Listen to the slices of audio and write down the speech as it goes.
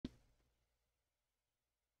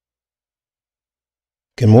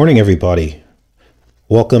Good morning, everybody.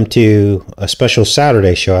 Welcome to a special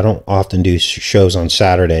Saturday show. I don't often do shows on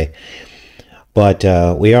Saturday, but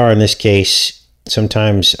we are in this case.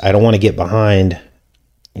 Sometimes I don't want to get behind.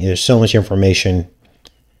 There's so much information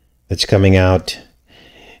that's coming out,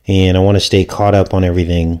 and I want to stay caught up on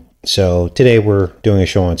everything. So today we're doing a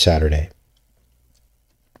show on Saturday.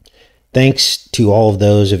 Thanks to all of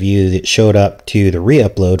those of you that showed up to the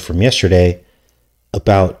re-upload from yesterday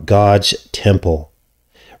about God's temple,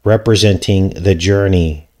 representing the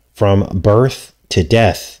journey from birth to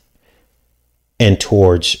death and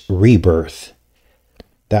towards rebirth.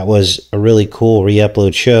 That was a really cool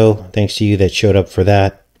re-upload show. Thanks to you that showed up for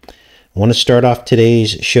that. I want to start off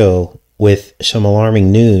today's show with some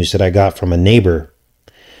alarming news that I got from a neighbor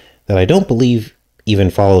that I don't believe even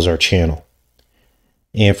follows our channel.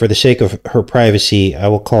 And for the sake of her privacy, I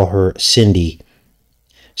will call her Cindy.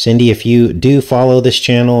 Cindy, if you do follow this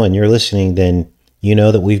channel and you're listening, then you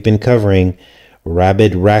know that we've been covering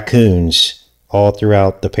rabid raccoons all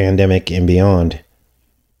throughout the pandemic and beyond.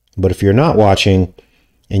 But if you're not watching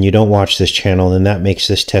and you don't watch this channel, then that makes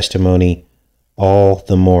this testimony all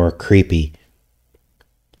the more creepy.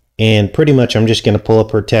 And pretty much I'm just going to pull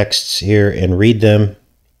up her texts here and read them.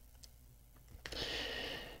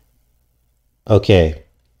 Okay.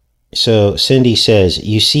 So Cindy says,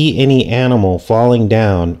 "You see any animal falling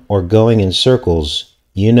down or going in circles,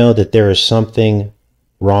 you know that there is something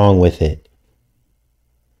wrong with it.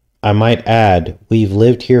 I might add, we've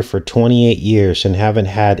lived here for 28 years and haven't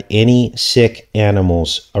had any sick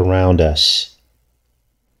animals around us."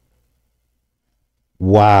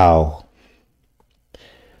 Wow.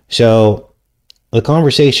 So the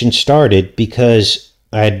conversation started because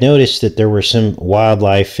I had noticed that there were some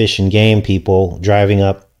wildlife, fish and game people driving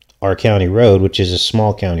up our county road, which is a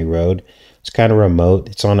small county road. It's kind of remote.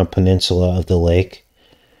 It's on a peninsula of the lake.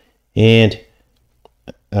 And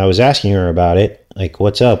I was asking her about it, like,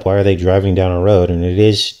 what's up? Why are they driving down a road? And it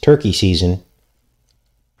is turkey season.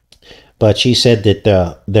 But she said that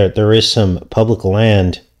there is some public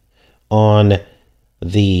land on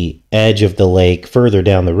the edge of the lake further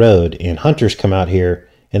down the road, and hunters come out here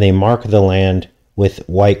and they mark the land with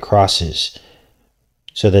white crosses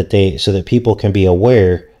so that people can be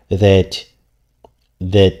aware that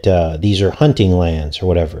these are hunting lands or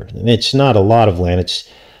whatever. And it's not a lot of land. It's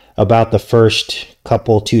about the first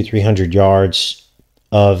couple 200-300 yards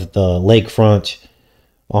of the lakefront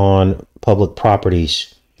on public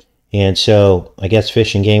properties. And so I guess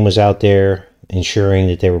Fish and Game was out there ensuring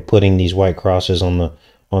that they were putting these white crosses on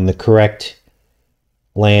the correct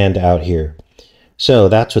land out here. So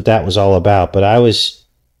that's what that was all about. But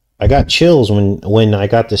I got chills when I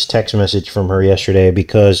got this text message from her yesterday,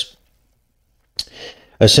 because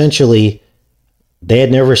essentially they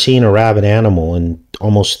had never seen a rabid animal in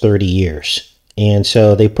almost 30 years. And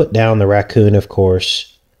so they put down the raccoon, of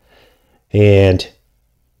course, and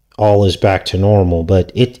all is back to normal.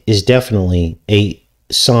 But it is definitely a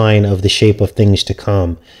sign of the shape of things to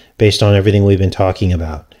come based on everything we've been talking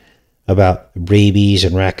about rabies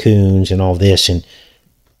and raccoons and all this, and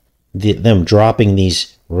them dropping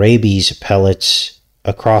these rabies pellets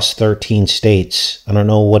across 13 states. I don't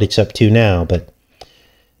know what it's up to now, but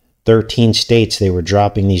 13 states, they were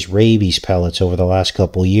dropping these rabies pellets over the last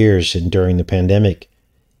couple of years and during the pandemic.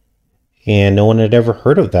 And no one had ever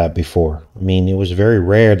heard of that before. I mean, it was very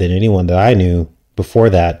rare that anyone that I knew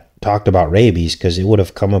before that talked about rabies, because it would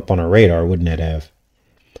have come up on our radar, wouldn't it have?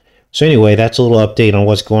 So anyway, that's a little update on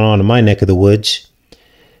what's going on in my neck of the woods.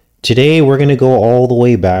 Today, we're going to go all the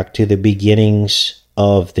way back to the beginnings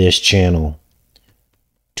of this channel.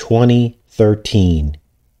 2013.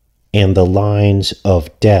 And the lines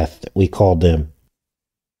of death, we called them.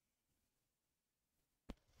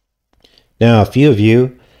 Now, a few of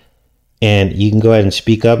you, and you can go ahead and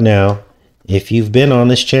speak up now, if you've been on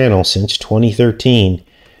this channel since 2013,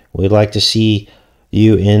 we'd like to see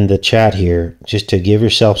you in the chat here, just to give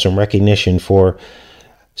yourself some recognition for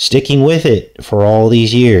sticking with it for all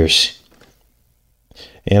these years.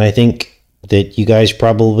 And I think that you guys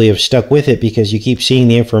probably have stuck with it because you keep seeing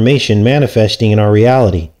the information manifesting in our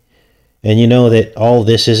reality. And you know that all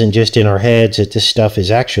this isn't just in our heads, that this stuff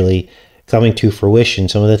is actually coming to fruition,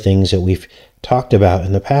 some of the things that we've talked about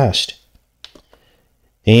in the past.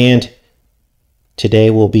 And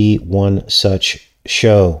today will be one such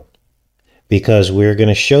show, because we're going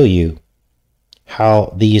to show you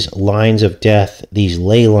how these lines of death, these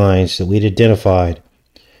ley lines that we'd identified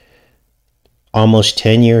almost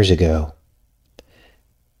 10 years ago,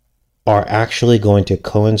 are actually going to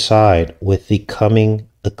coincide with the coming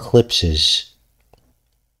eclipses.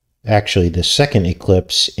 Actually, the second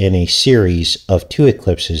eclipse in a series of 2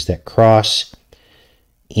 eclipses that cross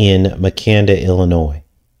in Makanda, Illinois.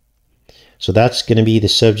 So that's going to be the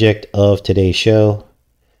subject of today's show.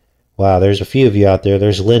 Wow, there's a few of you out there.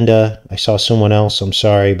 There's Linda. I saw someone else. I'm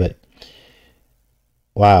sorry, but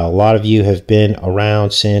wow, a lot of you have been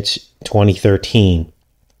around since 2013.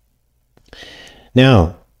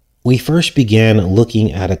 Now, we first began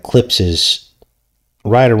looking at eclipses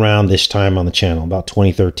right around this time on the channel, about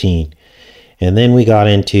 2013. And then we got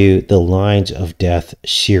into the Lines of Death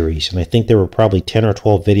series. And I think there were probably 10 or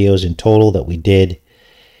 12 videos in total that we did.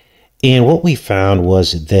 And what we found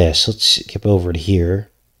was this. Let's skip over to here.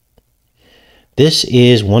 This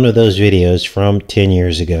is one of those videos from 10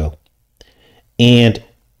 years ago. And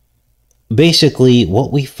basically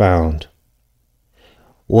what we found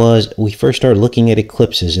was we first started looking at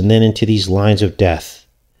eclipses and then into these lines of death.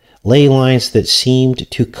 Ley lines that seemed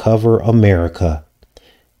to cover America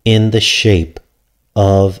in the shape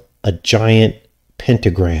of a giant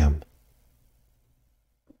pentagram.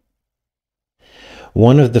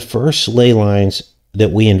 One of the first ley lines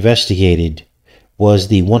that we investigated was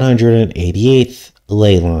the 188th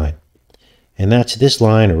ley line. And that's this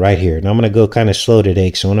line right here. And I'm going to go kind of slow today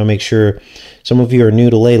because I want to make sure some of you are new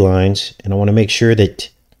to ley lines. And I want to make sure that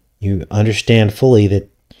you understand fully that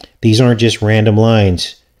these aren't just random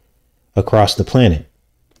lines across the planet.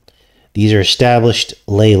 These are established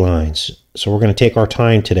ley lines. So we're going to take our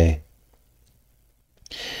time today.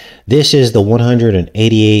 This is the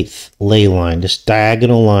 188th ley line, this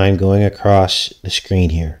diagonal line going across the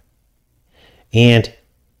screen here. And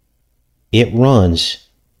it runs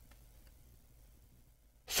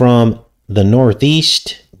from the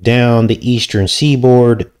northeast down the eastern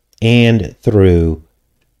seaboard and through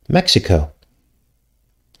Mexico.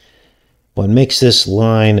 What makes this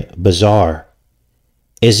line bizarre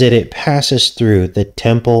is that it passes through the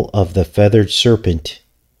Temple of the Feathered Serpent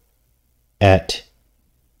at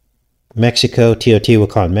Mexico,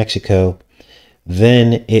 Teotihuacan, Mexico.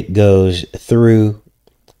 Then it goes through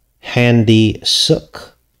Handy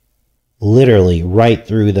Suk, literally right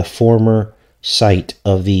through the former site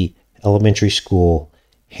of the elementary school,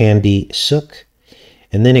 Handy Suk.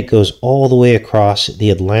 And then it goes all the way across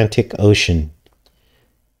the Atlantic Ocean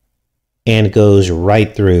and goes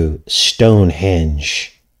right through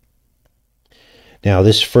Stonehenge. Now,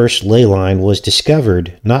 this first ley line was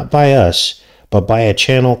discovered not by us, but by a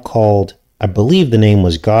channel called, I believe the name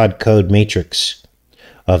was God Code Matrix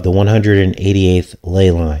of the 188th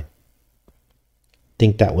ley line. I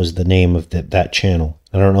think that was the name of that channel.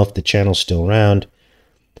 I don't know if the channel's still around,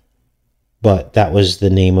 but that was the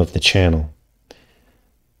name of the channel.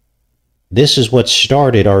 This is what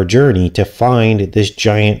started our journey to find this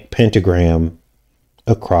giant pentagram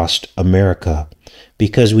across America,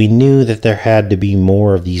 because we knew that there had to be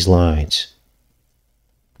more of these lines.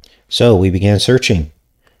 So we began searching,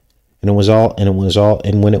 and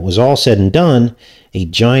when it was all said and done, a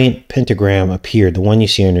giant pentagram appeared, the one you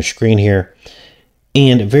see on your screen here,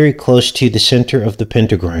 and very close to the center of the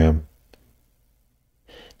pentagram,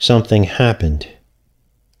 something happened.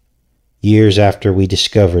 Years after we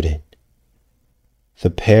discovered it, the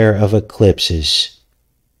pair of eclipses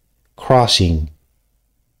crossing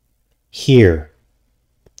here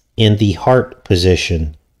in the heart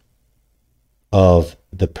position of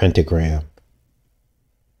the pentagram,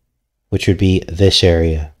 which would be this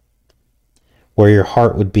area, where your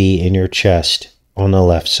heart would be in your chest on the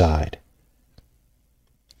left side.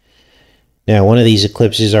 Now, one of these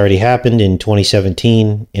eclipses already happened in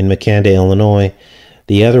 2017 in Makanda, Illinois.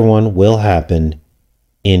 The other one will happen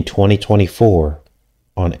in 2024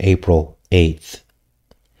 on April 8th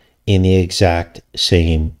in the exact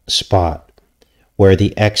same spot where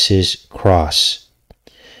the X's cross,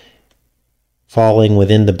 falling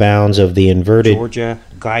within the bounds of the inverted Georgia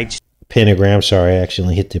guide pentagram. Sorry, I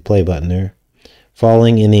accidentally hit the play button there.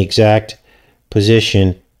 Falling in the exact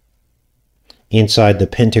position inside the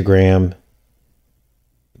pentagram,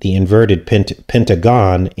 the inverted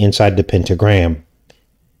pentagon inside the pentagram,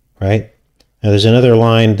 right? Now there's another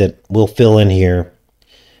line that we'll fill in here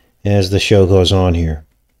as the show goes on here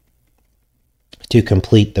to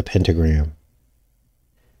complete the pentagram.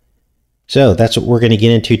 So that's what we're going to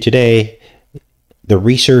get into today. The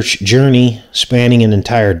research journey spanning an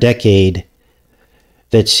entire decade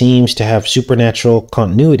that seems to have supernatural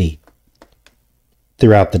continuity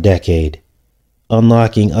throughout the decade,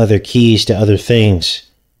 unlocking other keys to other things.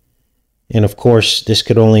 And of course, this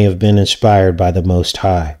could only have been inspired by the Most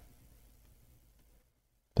High.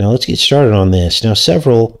 Now let's get started on this. Now,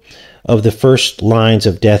 several of the first Lines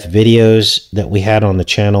of Death videos that we had on the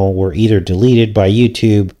channel were either deleted by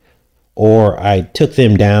YouTube or I took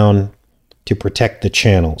them down to protect the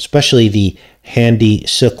channel, especially the handy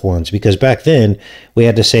sook ones, because back then we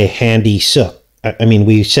had to say handy sook. I mean,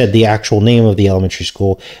 we said the actual name of the elementary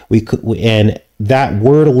school. And that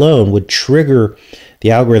word alone would trigger the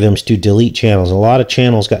algorithms to delete channels. A lot of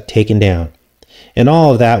channels got taken down. And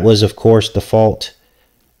all of that was, of course, the fault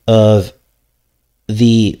of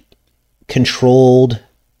the controlled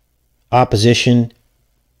opposition.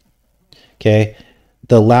 Okay.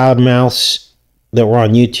 The loudmouths that were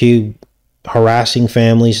on YouTube harassing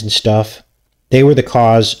families and stuff, they were the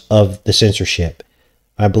cause of the censorship.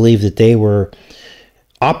 I believe that they were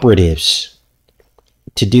operatives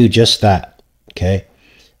to do just that. Okay.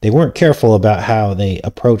 They weren't careful about how they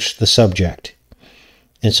approached the subject.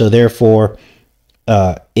 And so therefore,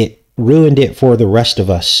 it ruined it for the rest of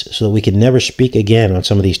us so that we could never speak again on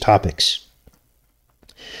some of these topics.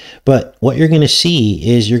 But what you're going to see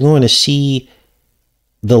is you're going to see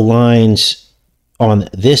the lines on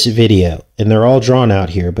this video, and they're all drawn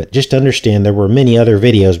out here, but just understand there were many other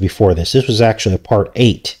videos before this. This was actually a part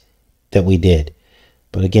 8 that we did.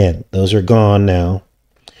 But again, those are gone now.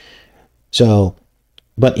 So,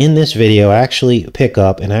 but in this video, I actually pick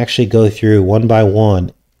up and actually go through one by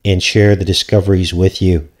one and share the discoveries with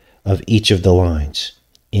you of each of the lines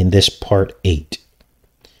in this part 8.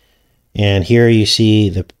 And here you see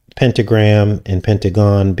the pentagram and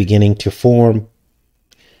pentagon beginning to form,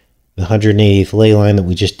 the 180th ley line that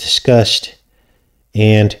we just discussed,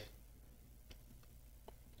 and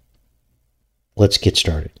let's get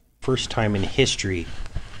started. First time in history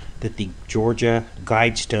that the Georgia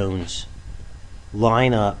Guidestones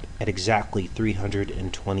line up at exactly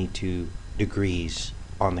 322 degrees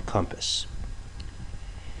on the compass.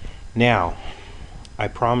 Now, I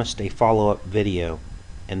promised a follow-up video,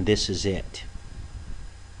 and this is it.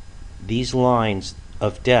 These lines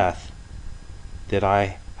of death that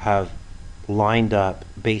I have lined up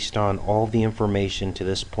based on all the information to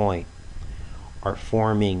this point are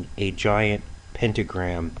forming a giant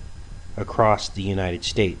pentagram across the United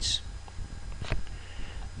States.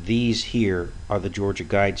 These here are the Georgia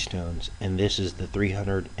Guidestones, and this is the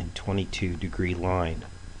 322 degree line.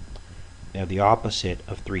 Now the opposite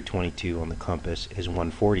of 322 on the compass is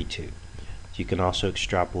 142. So you can also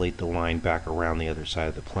extrapolate the line back around the other side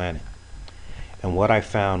of the planet. And what I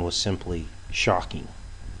found was simply shocking.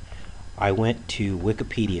 I went to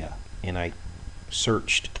Wikipedia and I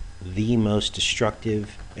searched the most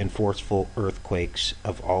destructive and forceful earthquakes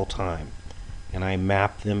of all time, and I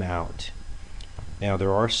mapped them out. Now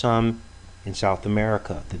there are some in South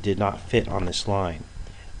America that did not fit on this line,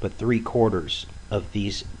 but 3/4 of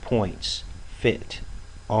these points fit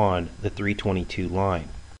on the 322 line.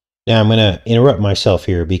 Now I'm going to interrupt myself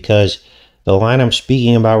here because the line I'm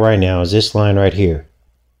speaking about right now is this line right here,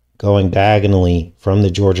 going diagonally from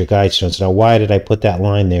the Georgia Guidestones. Now why did I put that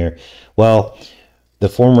line there? Well, the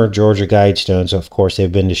former Georgia Guidestones, of course,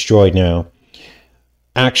 they've been destroyed now,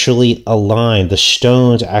 actually aligned. The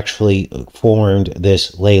stones actually formed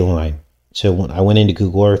this ley line. So when I went into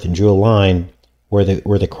Google Earth and drew a line where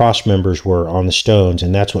the cross members were on the stones,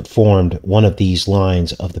 and that's what formed one of these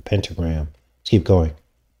lines of the pentagram. Let's keep going.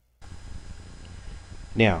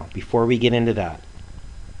 Now, before we get into that,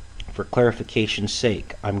 for clarification's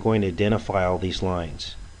sake, I'm going to identify all these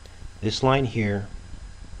lines. This line here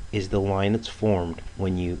is the line that's formed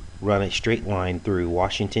when you run a straight line through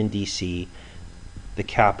Washington, D.C., the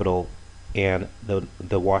Capitol, and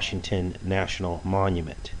the Washington National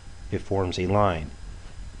Monument. It forms a line.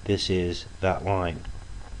 This is that line.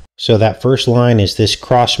 So that first line is this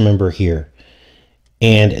cross member here.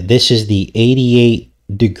 And this is the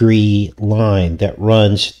 88-degree line that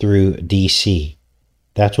runs through D.C.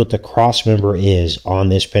 That's what the cross member is on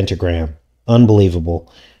this pentagram.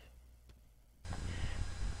 Unbelievable.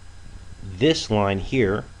 This line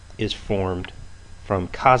here is formed from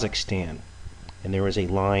Kazakhstan, and there is a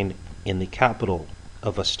line in the capital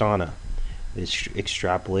of Astana that's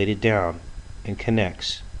extrapolated down and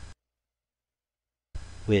connects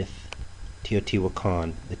with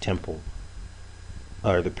Teotihuacan, the temple,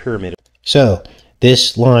 or the pyramid. So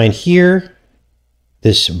this line here,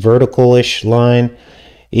 this vertical-ish line,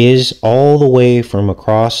 is all the way from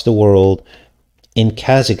across the world in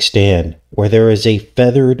Kazakhstan, where there is a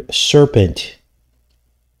feathered serpent,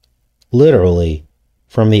 literally,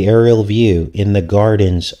 from the aerial view in the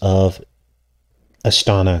gardens of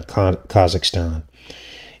Astana, Kazakhstan.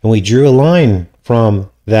 And we drew a line from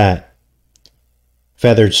that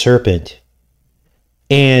feathered serpent,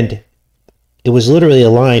 and it was literally a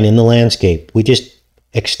line in the landscape. We just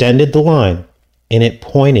extended the line, and it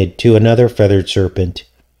pointed to another feathered serpent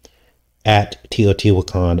at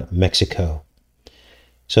Teotihuacan, Mexico.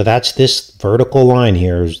 So that's this vertical line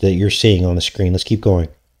here that you're seeing on the screen. Let's keep going.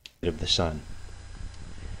 Of the sun.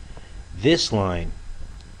 This line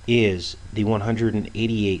is the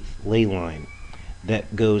 188th ley line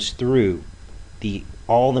that goes through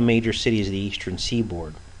all the major cities of the eastern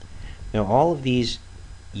seaboard. Now all of these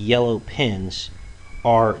yellow pins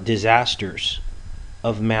are disasters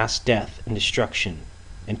of mass death and destruction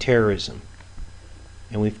and terrorism.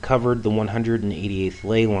 And we've covered the 188th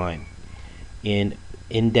ley line in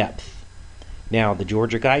depth. Now the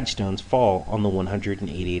Georgia Guidestones fall on the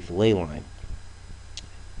 188th ley line.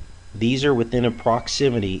 These are within a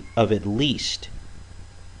proximity of at least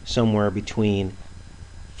somewhere between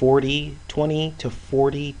 20 to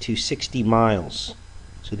 40 to 60 miles.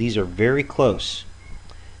 So these are very close.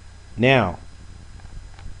 Now,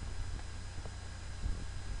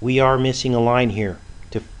 we are missing a line here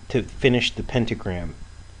to finish the pentagram.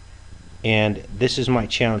 And this is my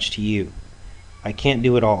challenge to you. I can't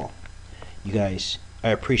do it all. You guys, I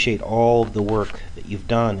appreciate all of the work that you've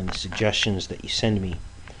done and the suggestions that you send me.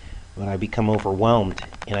 But I become overwhelmed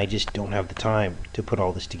and I just don't have the time to put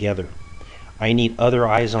all this together. I need other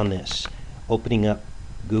eyes on this, opening up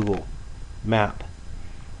Google Map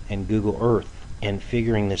and Google Earth and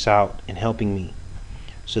figuring this out and helping me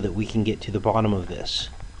so that we can get to the bottom of this.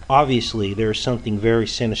 Obviously, there is something very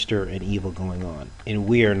sinister and evil going on, and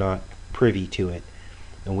we are not privy to it,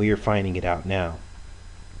 and we are finding it out now.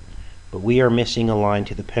 But we are missing a line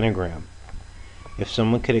to the pentagram. If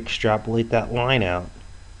someone could extrapolate that line out,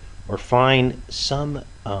 or find some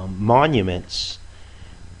monuments,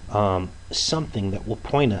 something that will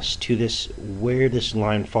point us to this, where this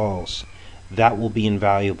line falls, that will be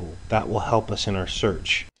invaluable. That will help us in our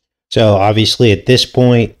search. So obviously at this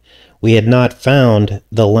point we had not found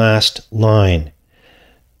the last line,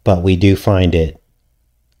 but we do find it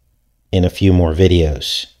in a few more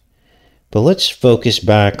videos. But let's focus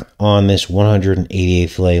back on this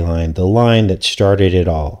 188th ley line, the line that started it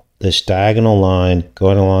all. This diagonal line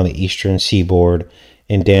going along the eastern seaboard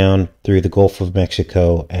and down through the Gulf of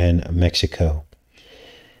Mexico and Mexico.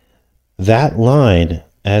 That line,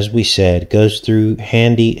 as we said, goes through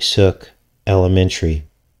Handy Sook Elementary.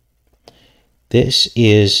 This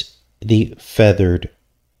is the feathered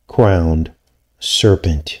crowned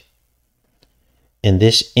serpent. And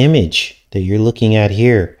this image that you're looking at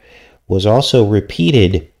here was also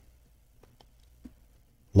repeated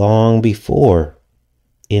long before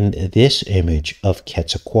in this image of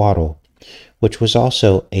Quetzalcoatl, which was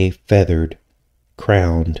also a feathered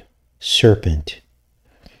crowned serpent.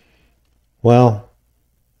 Well,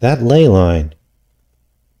 that ley line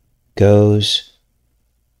goes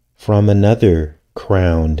from another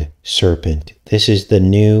crowned serpent. This is the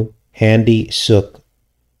new Handy Sook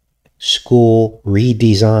school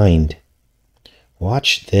redesigned.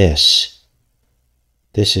 Watch this.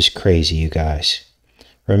 This is crazy, you guys.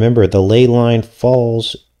 Remember, the ley line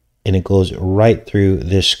falls and it goes right through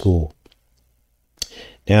this school.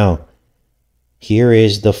 Now, here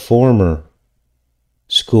is the former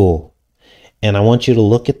school. And I want you to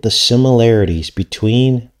look at the similarities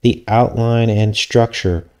between the outline and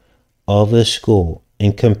structure of the school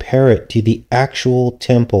and compare it to the actual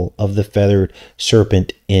temple of the feathered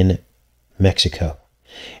serpent in Mexico.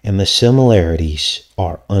 And the similarities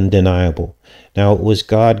are undeniable. Now, it was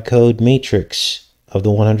God Code Matrix of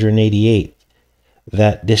the 188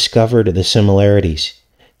 that discovered the similarities.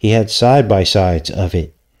 He had side-by-sides of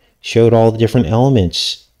it, showed all the different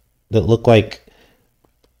elements that look like,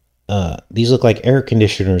 these look like air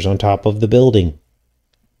conditioners on top of the building.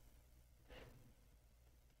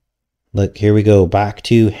 Look, here we go, back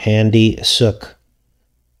to Handy Sook.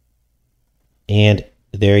 And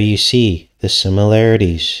there you see the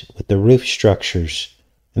similarities with the roof structures.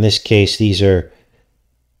 In this case, these are,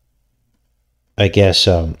 I guess,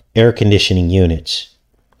 air conditioning units.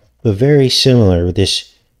 But very similar with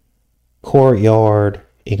this courtyard,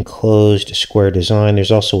 enclosed square design.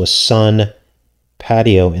 There's also a sun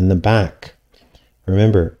patio in the back.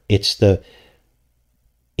 Remember, it's the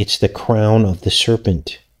crown of the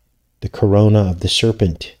serpent, the corona of the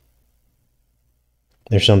serpent.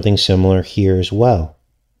 There's something similar here as well.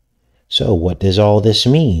 So what does all this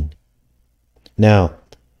mean? Now,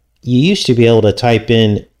 you used to be able to type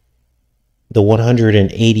in the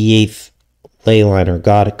 188th ley line or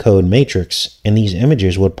God Code Matrix, and these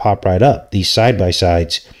images would pop right up, these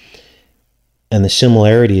side-by-sides, and the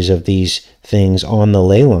similarities of these things on the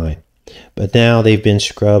ley line. But now they've been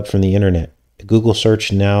scrubbed from the internet. Google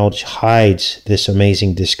search now hides this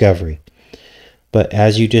amazing discovery. But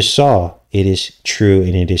as you just saw, it is true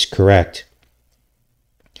and it is correct.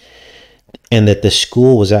 and that the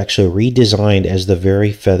school was actually redesigned as the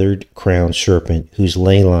very feathered crowned serpent whose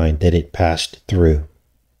ley line that it passed through.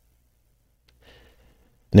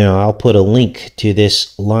 Now I'll put a link to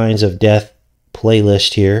this Lines of Death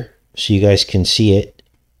playlist here so you guys can see it.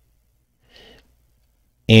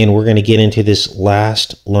 And we're going to get into this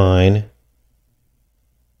last line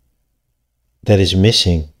that is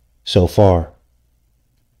missing so far.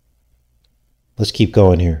 Let's keep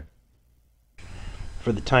going here.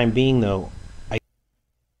 For the time being, though,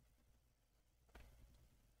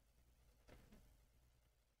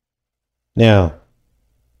 now,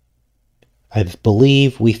 I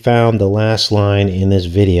believe we found the last line in this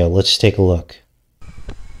video. Let's take a look.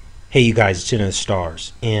 Hey you guys, it's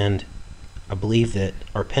Enterthestars, and I believe that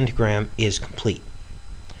our pentagram is complete.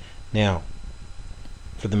 Now,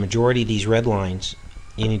 for the majority of these red lines,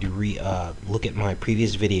 you need to look at my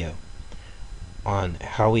previous video on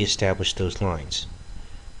how we established those lines.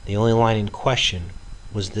 The only line in question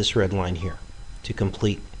was this red line here to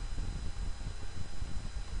complete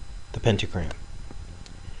the pentagram.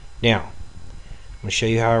 Now, I'm going to show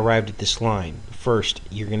you how I arrived at this line. First,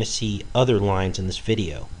 you're going to see other lines in this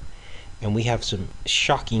video, and we have some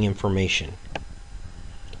shocking information.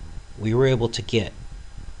 We were able to get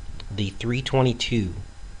the 322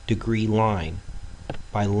 degree line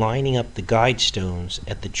by lining up the guide stones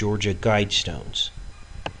at the Georgia guide stones.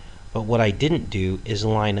 But what I didn't do is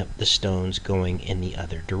line up the stones going in the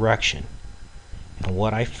other direction. And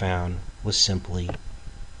what I found was simply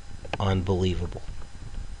unbelievable.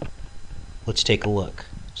 Let's take a look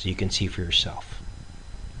so you can see for yourself.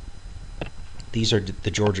 These are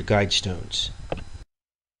the Georgia guide stones.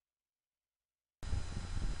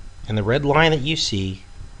 And the red line that you see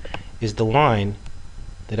is the line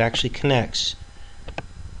that actually connects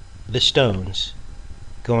the stones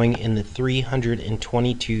going in the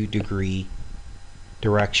 322 degree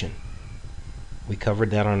direction. We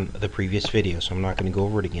covered that on the previous video, so I'm not going to go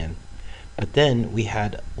over it again. But then we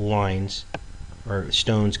had lines or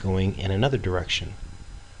stones going in another direction.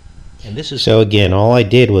 And this is so again, all I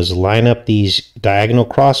did was line up these diagonal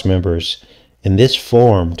cross members, and this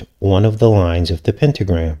formed one of the lines of the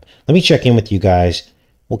pentagram. Let me check in with you guys.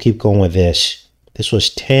 We'll keep going with this. This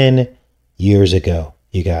was 10 years ago,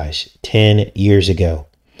 you guys. 10 years ago.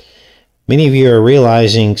 Many of you are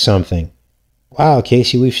realizing something. Wow,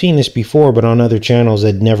 Casey, we've seen this before, but on other channels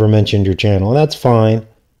that never mentioned your channel. That's fine.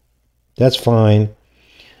 That's fine.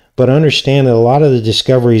 But understand that a lot of the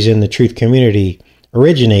discoveries in the truth community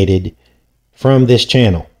originated from this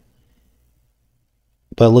channel.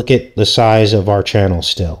 But look at the size of our channel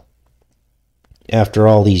still. After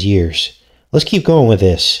all these years. Let's keep going with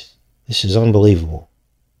this. This is unbelievable.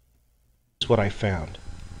 This is what I found.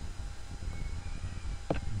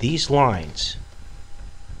 These lines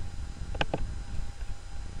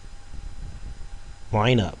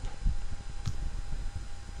line up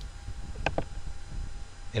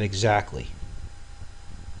at exactly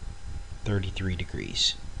 33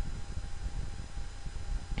 degrees.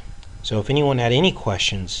 So if anyone had any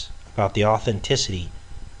questions about the authenticity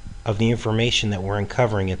of the information that we're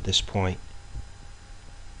uncovering at this point,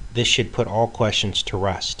 this should put all questions to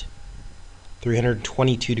rest.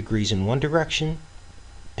 322 degrees in one direction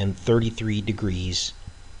and 33 degrees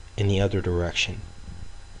in the other direction.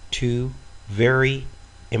 Two very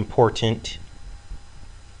important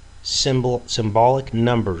symbolic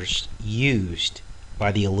numbers used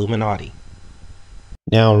by the Illuminati.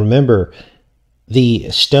 Now remember, the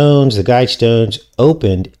stones, the guide stones,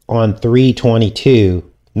 opened on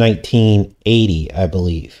 3/22/1980, I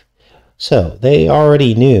believe. So they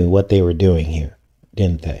already knew what they were doing here,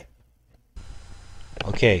 didn't they?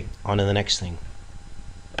 Okay, on to the next thing.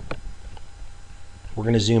 We're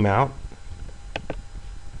going to zoom out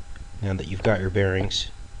now that you've got your bearings.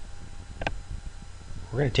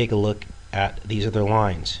 We're going to take a look at these other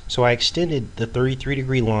lines. So I extended the 33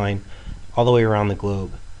 degree line all the way around the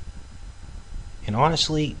globe. And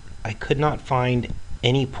honestly, I could not find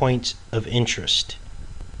any points of interest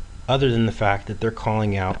other than the fact that they're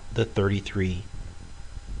calling out the 33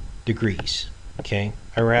 degrees. Okay,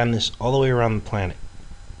 I ran this all the way around the planet.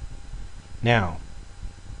 Now,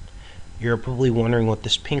 you're probably wondering what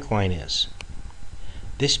this pink line is.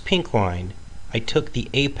 This pink line, I took the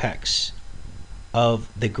apex of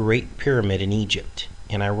the Great Pyramid in Egypt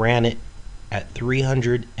and I ran it at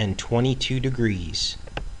 322 degrees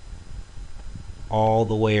all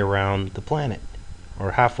the way around the planet,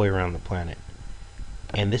 or halfway around the planet.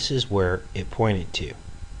 And this is where it pointed to.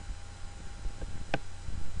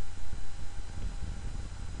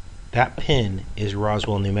 That pin is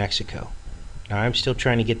Roswell, New Mexico. Now I'm still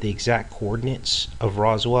trying to get the exact coordinates of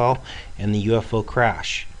Roswell and the UFO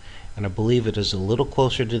crash. and I believe it is a little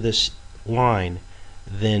closer to this line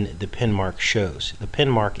than the pin mark shows. The pin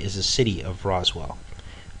mark is the city of Roswell.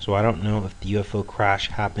 So I don't know if the UFO crash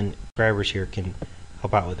happened. Subscribers here can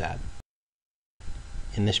help out with that.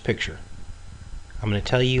 In this picture, I'm going to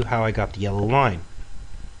tell you how I got the yellow line.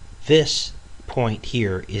 This point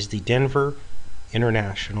here is the Denver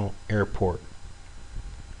International Airport.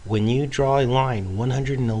 When you draw a line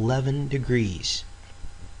 111 degrees,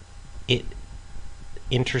 it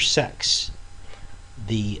intersects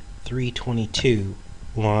the 322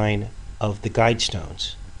 line of the guide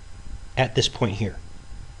stones at this point here.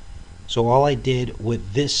 So all I did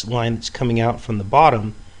with this line that's coming out from the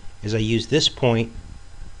bottom is I used this point,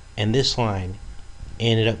 and this line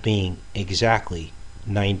ended up being exactly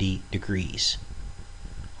 90 degrees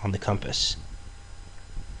on the compass.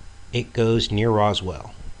 It goes near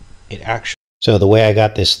Roswell. It actually. So the way I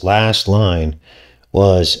got this last line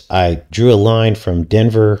was I drew a line from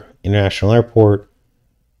Denver International Airport.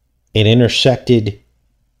 It intersected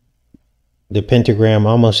the pentagram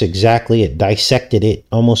almost exactly. It dissected it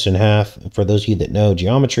almost in half. For those of you that know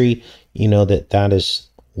geometry, you know that that is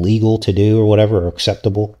legal to do or whatever, or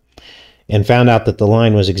acceptable. And found out that the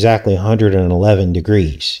line was exactly 111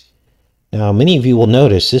 degrees. Now, many of you will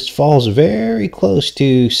notice this falls very close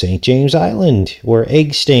to St. James Island, where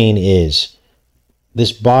Eggstain is,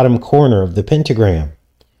 this bottom corner of the pentagram.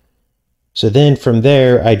 So then from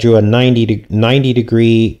there, I drew a 90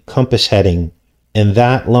 degree compass heading, and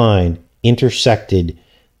that line intersected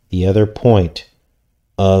the other point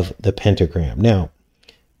of the pentagram. Now,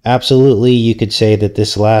 absolutely, you could say that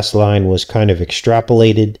this last line was kind of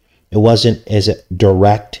extrapolated. It wasn't as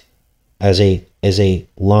direct as a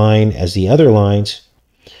line as the other lines,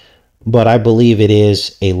 but I believe it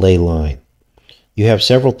is a ley line. You have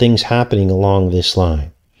several things happening along this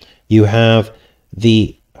line. You have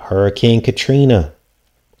the Hurricane Katrina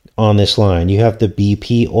on this line. You have the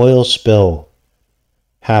BP oil spill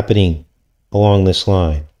happening along this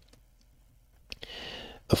line.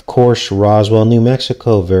 Of course, Roswell, New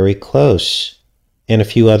Mexico, very close. And a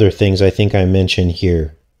few other things I think I mentioned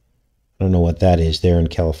here. I don't know what that is there in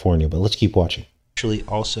California, but let's keep watching. Actually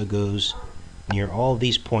also goes near all of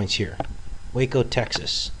these points here. Waco,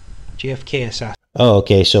 Texas. JFK assassination. Oh,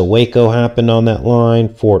 okay, so Waco happened on that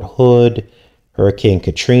line. Fort Hood, Hurricane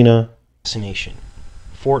Katrina. Assassination.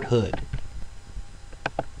 Fort Hood.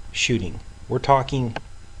 Shooting. We're talking,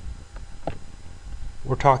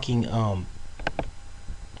 you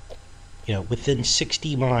know, within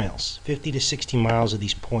 60 miles, 50 to 60 miles of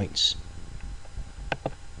these points.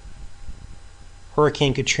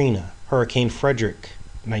 Hurricane Katrina, Hurricane Frederick,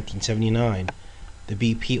 1979, the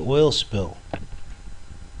BP oil spill.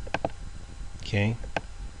 Okay,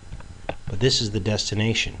 but this is the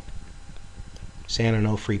destination, San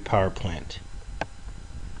Onofre Power Plant.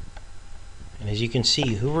 And as you can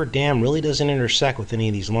see, Hoover Dam really doesn't intersect with any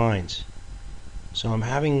of these lines. So I'm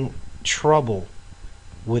having trouble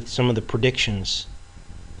with some of the predictions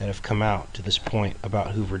that have come out to this point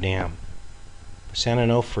about Hoover Dam. San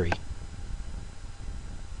Onofre,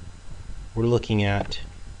 we're looking at,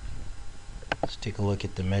 let's take a look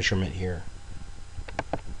at the measurement here.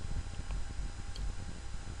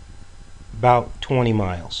 About 20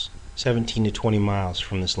 miles, 17 to 20 miles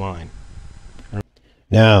from this line.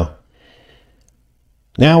 Now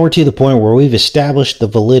we're to the point where we've established the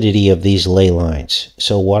validity of these ley lines.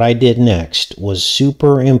 So what I did next was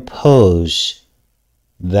superimpose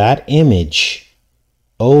that image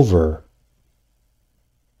over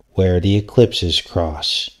where the eclipses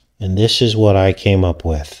cross. And this is what I came up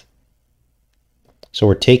with. So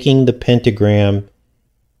we're taking the pentagram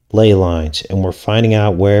ley lines and we're finding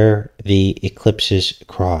out where the eclipses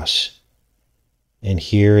cross. And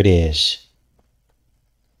here it is.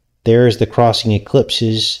 There's the crossing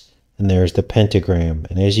eclipses and there's the pentagram.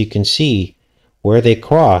 And as you can see, where they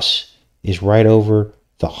cross is right over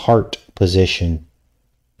the heart position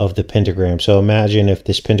of the pentagram. So imagine if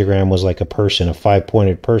this pentagram was like a person, a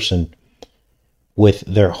five-pointed person, with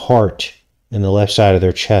their heart in the left side of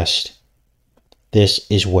their chest. This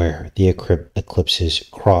is where the eclipses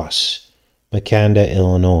cross. Makanda,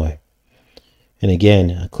 Illinois. And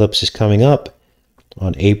again, eclipse is coming up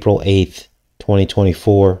on April 8th,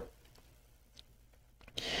 2024.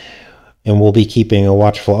 And we'll be keeping a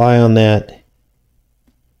watchful eye on that.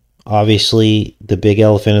 Obviously, the big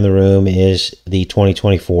elephant in the room is the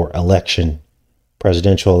 2024 election,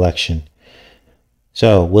 presidential election.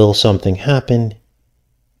 So, will something happen?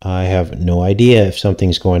 I have no idea if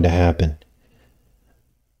something's going to happen.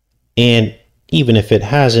 And even if it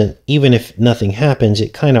hasn't, even if nothing happens,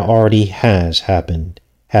 it kind of already has happened,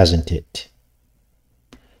 hasn't it?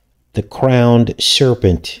 The crowned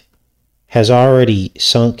serpent has already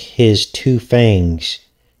sunk his two fangs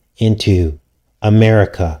into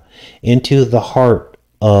America, into the heart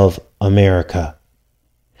of America.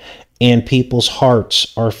 And people's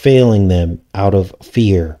hearts are failing them out of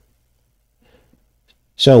fear.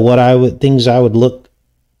 So things I would look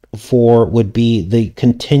for would be the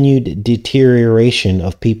continued deterioration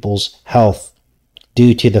of people's health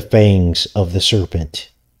due to the fangs of the serpent,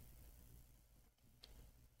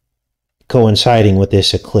 coinciding with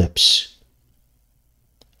this eclipse.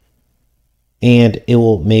 And it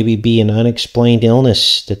will maybe be an unexplained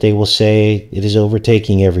illness that they will say it is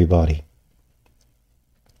overtaking everybody.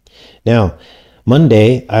 Now,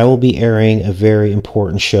 Monday, I will be airing a very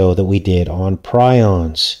important show that we did on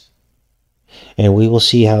prions. And we will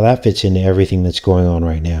see how that fits into everything that's going on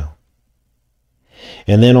right now.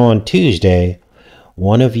 And then on Tuesday,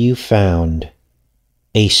 one of you found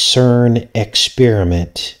a CERN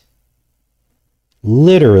experiment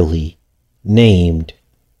literally named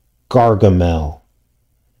Gargamel.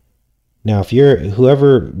 Now, if you're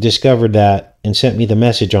whoever discovered that and sent me the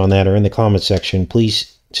message on that or in the comment section,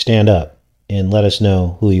 please stand up and let us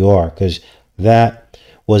know who you are, because that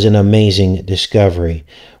was an amazing discovery.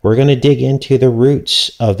 We're going to dig into the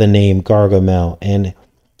roots of the name Gargamel and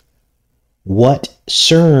what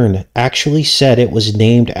CERN actually said it was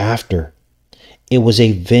named after. It was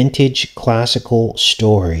a vintage classical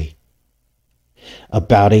story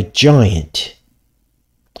about a giant.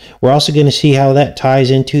 We're also going to see how that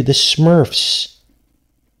ties into the Smurfs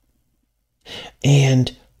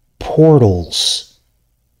and portals.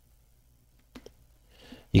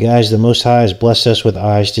 You guys, the Most High has blessed us with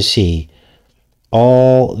eyes to see.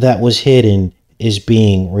 All that was hidden is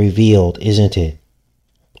being revealed, isn't it?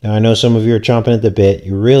 Now, I know some of you are chomping at the bit.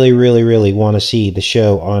 You really, really, really want to see the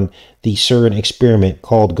show on the CERN experiment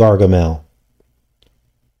called Gargamel.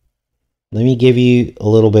 Let me give you a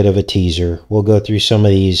little bit of a teaser. We'll go through some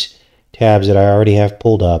of these tabs that I already have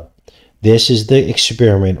pulled up. This is the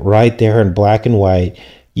experiment right there in black and white.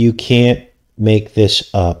 You can't make this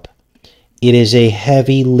up. It is a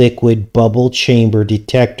heavy liquid bubble chamber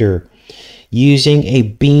detector using a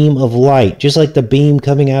beam of light, just like the beam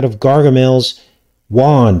coming out of Gargamel's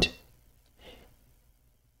wand.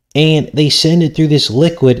 And they send it through this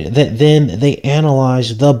liquid that then they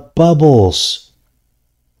analyze the bubbles.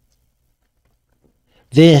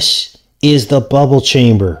 This is the bubble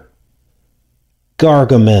chamber.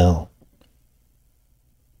 Gargamel.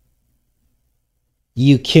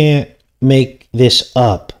 You can't make this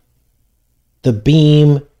up. The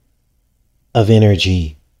beam of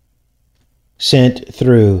energy sent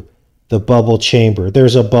through the bubble chamber.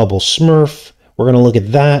 There's a bubble Smurf. We're going to look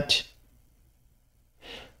at that.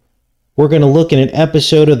 We're going to look at an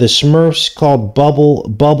episode of the Smurfs called Bubble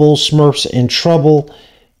Smurfs in Trouble.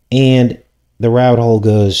 And the rabbit hole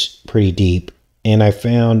goes pretty deep. And I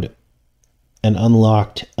found and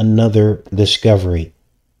unlocked another discovery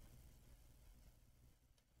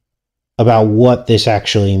about what this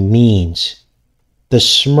actually means. The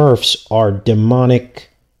Smurfs are demonic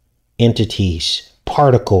entities,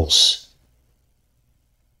 particles.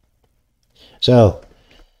 So,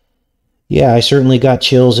 yeah, I certainly got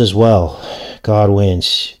chills as well. God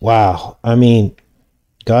wins. Wow. I mean,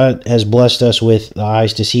 God has blessed us with the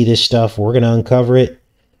eyes to see this stuff. We're going to uncover it.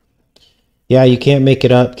 Yeah, you can't make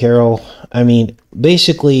it up, Carol. I mean,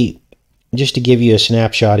 basically, just to give you a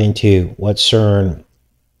snapshot into what CERN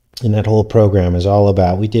and that whole program is all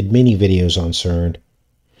about. We did many videos on CERN,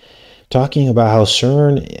 talking about how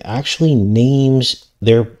CERN actually names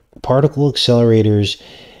their particle accelerators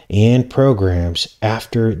and programs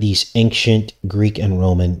after these ancient Greek and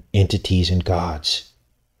Roman entities and gods.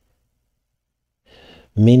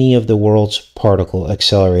 Many of the world's particle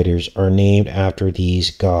accelerators are named after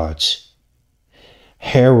these gods.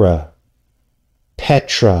 Hera,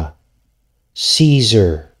 Petra,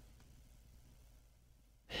 Caesar,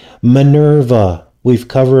 Minerva. We've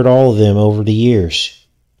covered all of them over the years.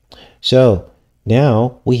 So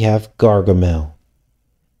now we have Gargamel.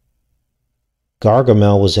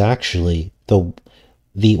 Gargamel was actually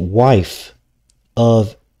the wife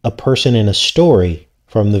of a person in a story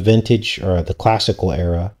from the vintage or the classical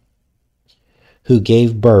era who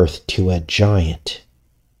gave birth to a giant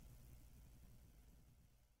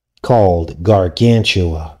called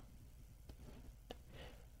Gargantua.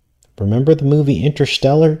 Remember the movie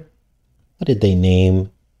Interstellar? What did they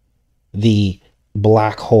name the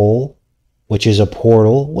black hole, which is a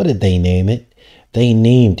portal? What did they name it? They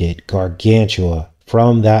named it Gargantua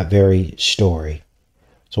from that very story.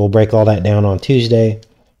 So we'll break all that down on Tuesday.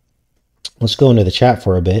 Let's go into the chat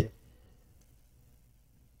for a bit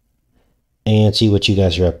and see what you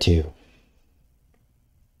guys are up to.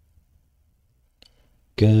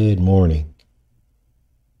 Good morning.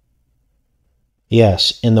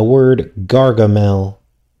 Yes, and the word Gargamel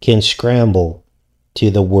can scramble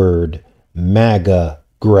to the word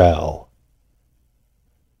MAGA-grel,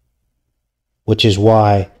 which is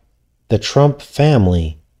why the Trump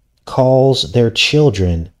family calls their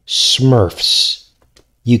children Smurfs.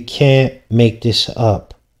 You can't make this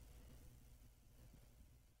up.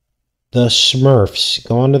 The Smurfs.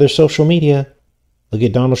 Go onto their social media. Look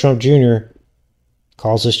at Donald Trump Jr.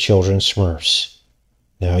 calls his children Smurfs.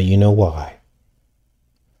 Now you know why.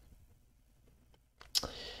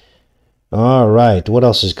 All right, what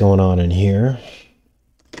else is going on in here?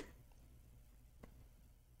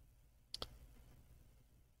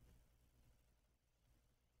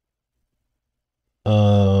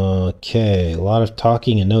 Okay, a lot of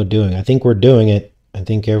talking and no doing. I think we're doing it. I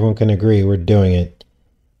think everyone can agree we're doing it.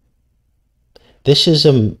 This is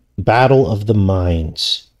a battle of the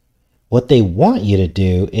minds. What they want you to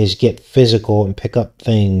do is get physical and pick up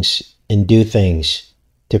things and do things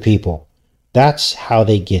to people. That's how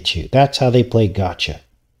they get you. That's how they play gotcha.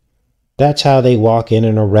 That's how they walk in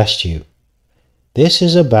and arrest you. This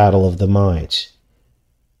is a battle of the minds.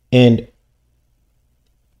 And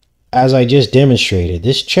as I just demonstrated,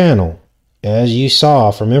 this channel, as you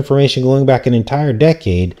saw from information going back an entire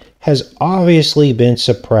decade, has obviously been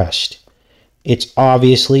suppressed. It's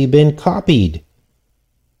obviously been copied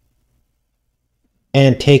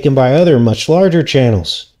and taken by other much larger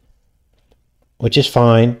channels, which is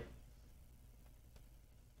fine.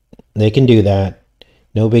 They can do that.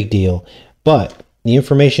 No big deal. But the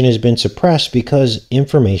information has been suppressed because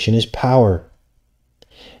information is power.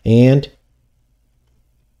 And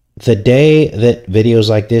the day that videos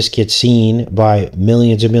like this get seen by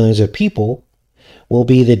millions and millions of people will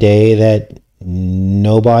be the day that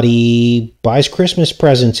nobody buys Christmas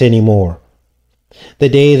presents anymore. The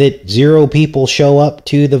day that 0 people show up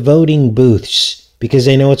to the voting booths because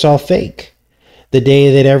they know it's all fake. The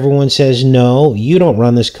day that everyone says, no, you don't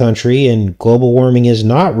run this country and global warming is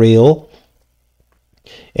not real.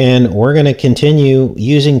 And we're going to continue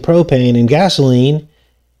using propane and gasoline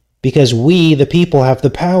because we, the people, have the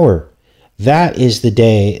power. That is the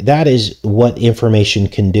day. That is what information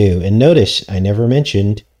can do. And notice, I never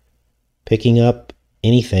mentioned picking up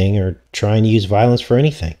anything or trying to use violence for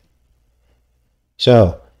anything.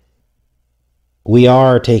 So, we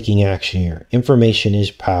are taking action here. Information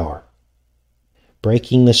is power.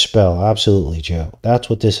 Breaking the spell. Absolutely, Joe. That's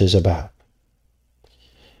what this is about.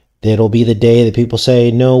 It'll be the day that people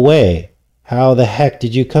say, no way. How the heck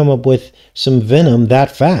did you come up with some venom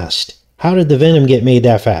that fast? How did the venom get made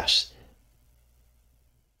that fast?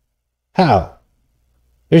 How?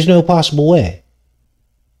 There's no possible way.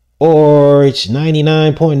 Or it's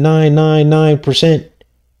 99.999%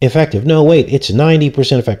 effective. No, wait, it's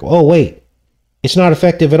 90% effective. Oh, wait, it's not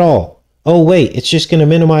effective at all. Oh, wait, it's just going to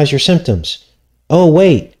minimize your symptoms. Oh,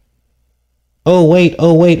 wait. Oh, wait,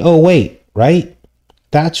 oh, wait, oh, wait, right?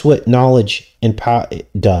 That's what knowledge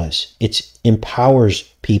does. It empowers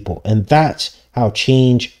people, and that's how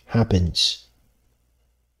change happens.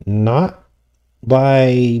 Not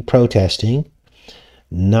by protesting,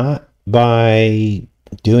 not by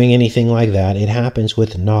doing anything like that. It happens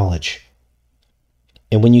with knowledge.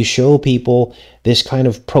 And when you show people this kind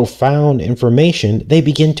of profound information, they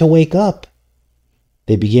begin to wake up.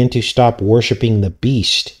 They begin to stop worshiping the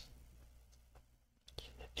beast.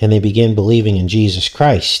 And they begin believing in Jesus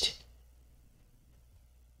Christ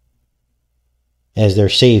as their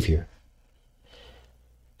Savior.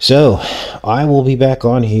 So, I will be back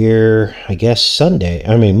on here, I guess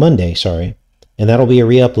Monday, sorry. And that'll be a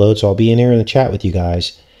re-upload, so I'll be in here in the chat with you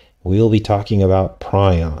guys. We'll be talking about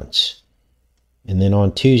prions. And then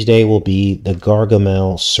on Tuesday will be the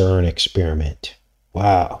Gargamel CERN experiment.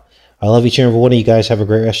 Wow. I love each and every one of you guys. Have a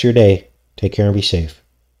great rest of your day. Take care and be safe.